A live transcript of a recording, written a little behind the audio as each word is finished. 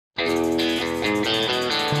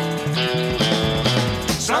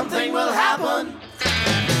something will happen.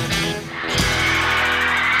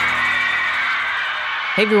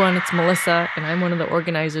 Hey everyone, it's Melissa, and I'm one of the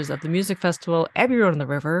organizers of the music festival Abbey Road on the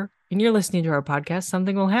River, and you're listening to our podcast,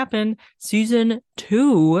 Something Will Happen, Season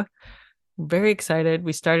 2. Very excited.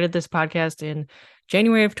 We started this podcast in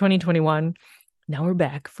January of 2021. Now we're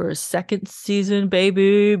back for a second season,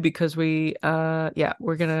 baby, because we're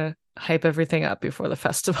gonna hype everything up before the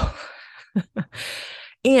festival.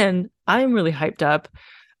 And I'm really hyped up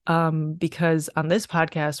because on this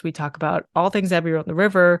podcast we talk about all things Abbey Road on the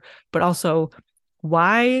River, but also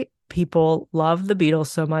why people love the Beatles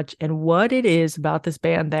so much and what it is about this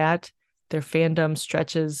band that their fandom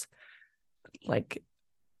stretches like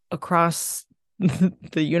across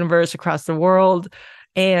the universe, across the world,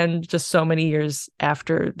 and just so many years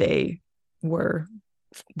after they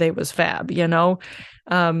was fab, you know?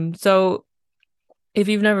 So if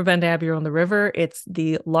you've never been to Abbey Road on the River, it's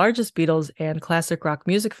the largest Beatles and classic rock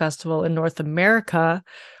music festival in North America.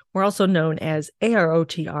 We're also known as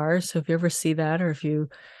AROTR. So if you ever see that, or if you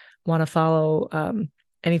want to follow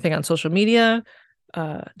anything on social media,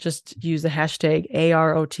 just use the hashtag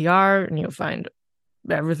AROTR and you'll find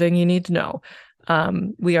everything you need to know.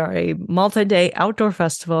 We are a multi-day outdoor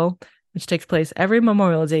festival, which takes place every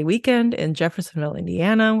Memorial Day weekend in Jeffersonville,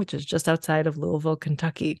 Indiana, which is just outside of Louisville,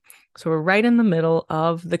 Kentucky. So we're right in the middle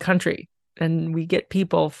of the country, and we get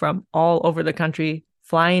people from all over the country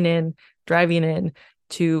flying in, driving in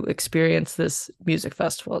to experience this music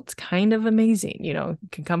festival. It's kind of amazing. You know, you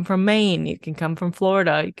can come from Maine, you can come from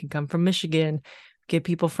Florida, you can come from Michigan, get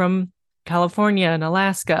people from California and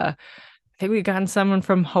Alaska. I think we've gotten someone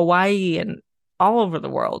from Hawaii, and all over the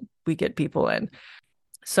world we get people in.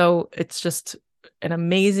 So it's just an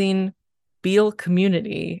amazing Beatle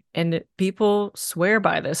community, and people swear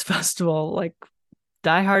by this festival. Like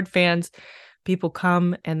diehard fans, people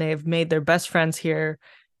come and they've made their best friends here.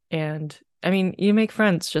 And I mean, you make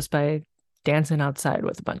friends just by dancing outside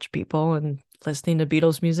with a bunch of people and listening to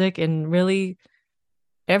Beatles music, and really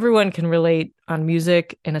everyone can relate on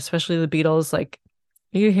music, and especially the Beatles. Like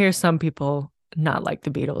you hear some people not like the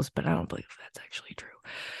Beatles, but I don't believe that's actually true.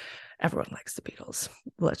 Everyone likes the Beatles.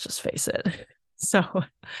 Let's just face it. So,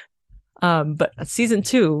 but season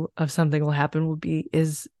 2 of Something Will Happen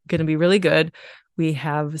is going to be really good. We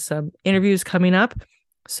have some interviews coming up.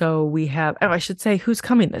 So we have, I should say who's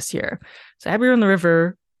coming this year. So Abbey Road on the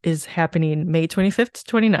River is happening May 25th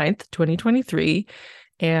to 29th, 2023.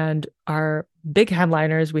 And our big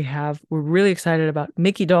headliners we're really excited about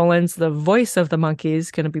Mickey Dolenz, the voice of the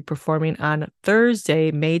Monkees, going to be performing on Thursday,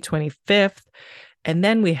 May 25th. And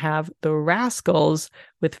then we have the Rascals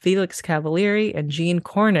with Felix Cavalieri and Gene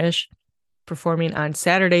Cornish performing on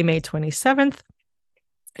Saturday, May 27th.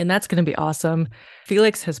 And that's going to be awesome.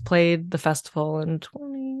 Felix has played the festival in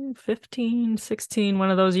 2015, 16,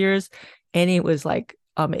 one of those years. And it was like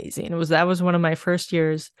amazing. That was one of my first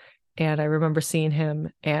years. And I remember seeing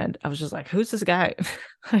him and I was just like, who's this guy?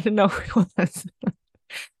 I didn't know who he was.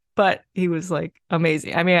 But he was like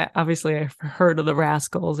amazing. I mean, obviously I've heard of the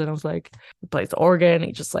Rascals, and I was like, he plays the organ.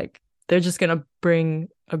 They're just going to bring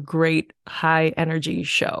a great high energy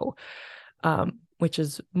show, which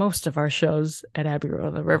is most of our shows at Abbey Road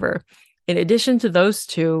on the River. In addition to those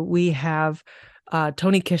two, we have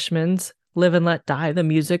Tony Kishman's Live and Let Die, the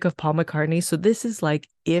music of Paul McCartney. So this is like,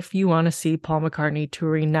 if you want to see Paul McCartney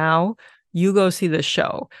touring now, you go see this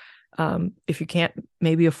show. If you can't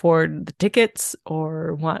maybe afford the tickets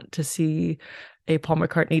or want to see a Paul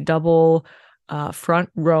McCartney double front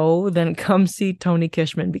row, then come see Tony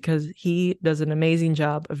Kishman, because he does an amazing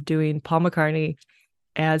job of doing Paul McCartney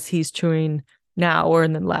as he's touring now or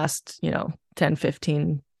in the last, 10,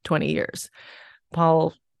 15, 20 years.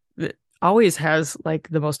 Paul always has like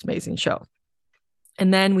the most amazing show.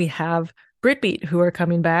 And then we have Britbeat, who are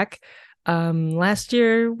coming back. Last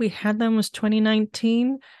year we had them, was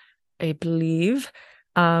 2019, I believe.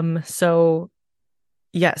 So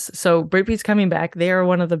Britbeat's coming back. They are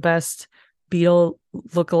one of the best Beatle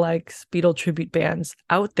lookalikes, Beatle tribute bands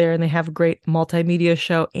out there, and they have a great multimedia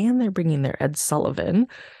show, and they're bringing their Ed Sullivan.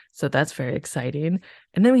 So that's very exciting.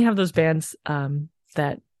 And then we have those bands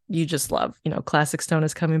that you just love. Classic Stone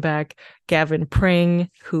is coming back. Gavin Pring,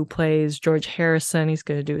 who plays George Harrison, he's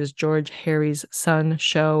going to do his George Harry's Son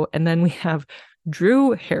show. And then we have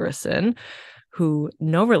Drew Harrison, who,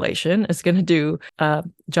 no relation, is going to do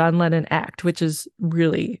John Lennon Act, which is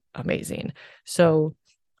really amazing. So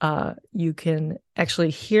you can actually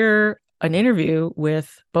hear an interview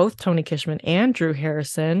with both Tony Kishman and Drew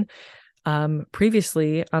Harrison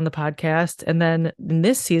previously on the podcast. And then in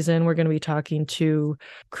this season, we're going to be talking to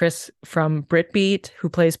Chris from Britbeat, who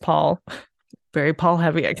plays Paul. Very Paul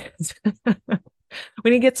heavy, I guess.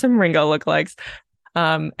 We need to get some Ringo lookalikes.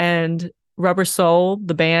 And Rubber Soul,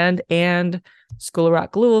 the band, and School of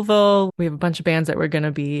Rock Louisville. We have a bunch of bands that we're going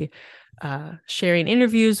to be sharing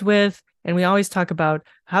interviews with. And we always talk about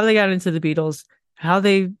how they got into the Beatles, how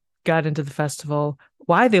they got into the festival,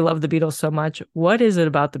 why they love the Beatles so much. What is it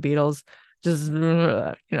about the Beatles? Just,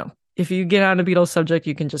 if you get on a Beatles subject,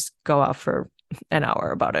 you can just go off for an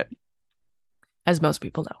hour about it. As most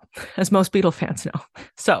people know, as most Beatle fans know.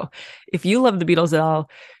 So if you love the Beatles at all,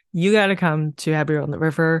 you got to come to Abbey Road on the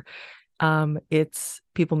River. It's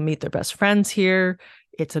people meet their best friends here.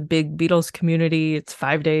 It's a big Beatles community. It's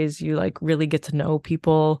 5 days. You like really get to know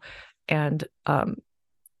people. And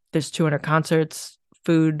there's 200 concerts,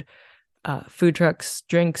 food trucks,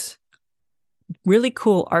 drinks, really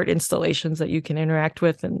cool art installations that you can interact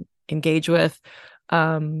with and engage with.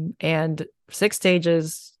 And 6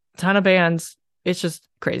 stages, ton of bands. It's just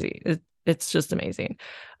crazy. It's just amazing.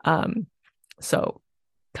 So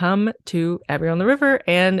come to Abbey Road on the River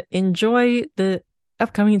and enjoy the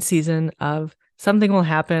upcoming season of Something Will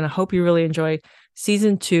Happen. I hope you really enjoy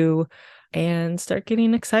season 2 and start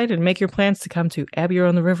getting excited. Make your plans to come to Abbey Road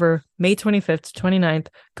on the River, May 25th to 29th.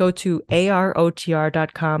 Go to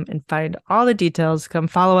arotr.com and find all the details. Come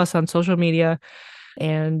follow us on social media,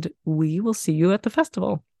 and we will see you at the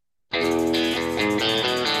festival.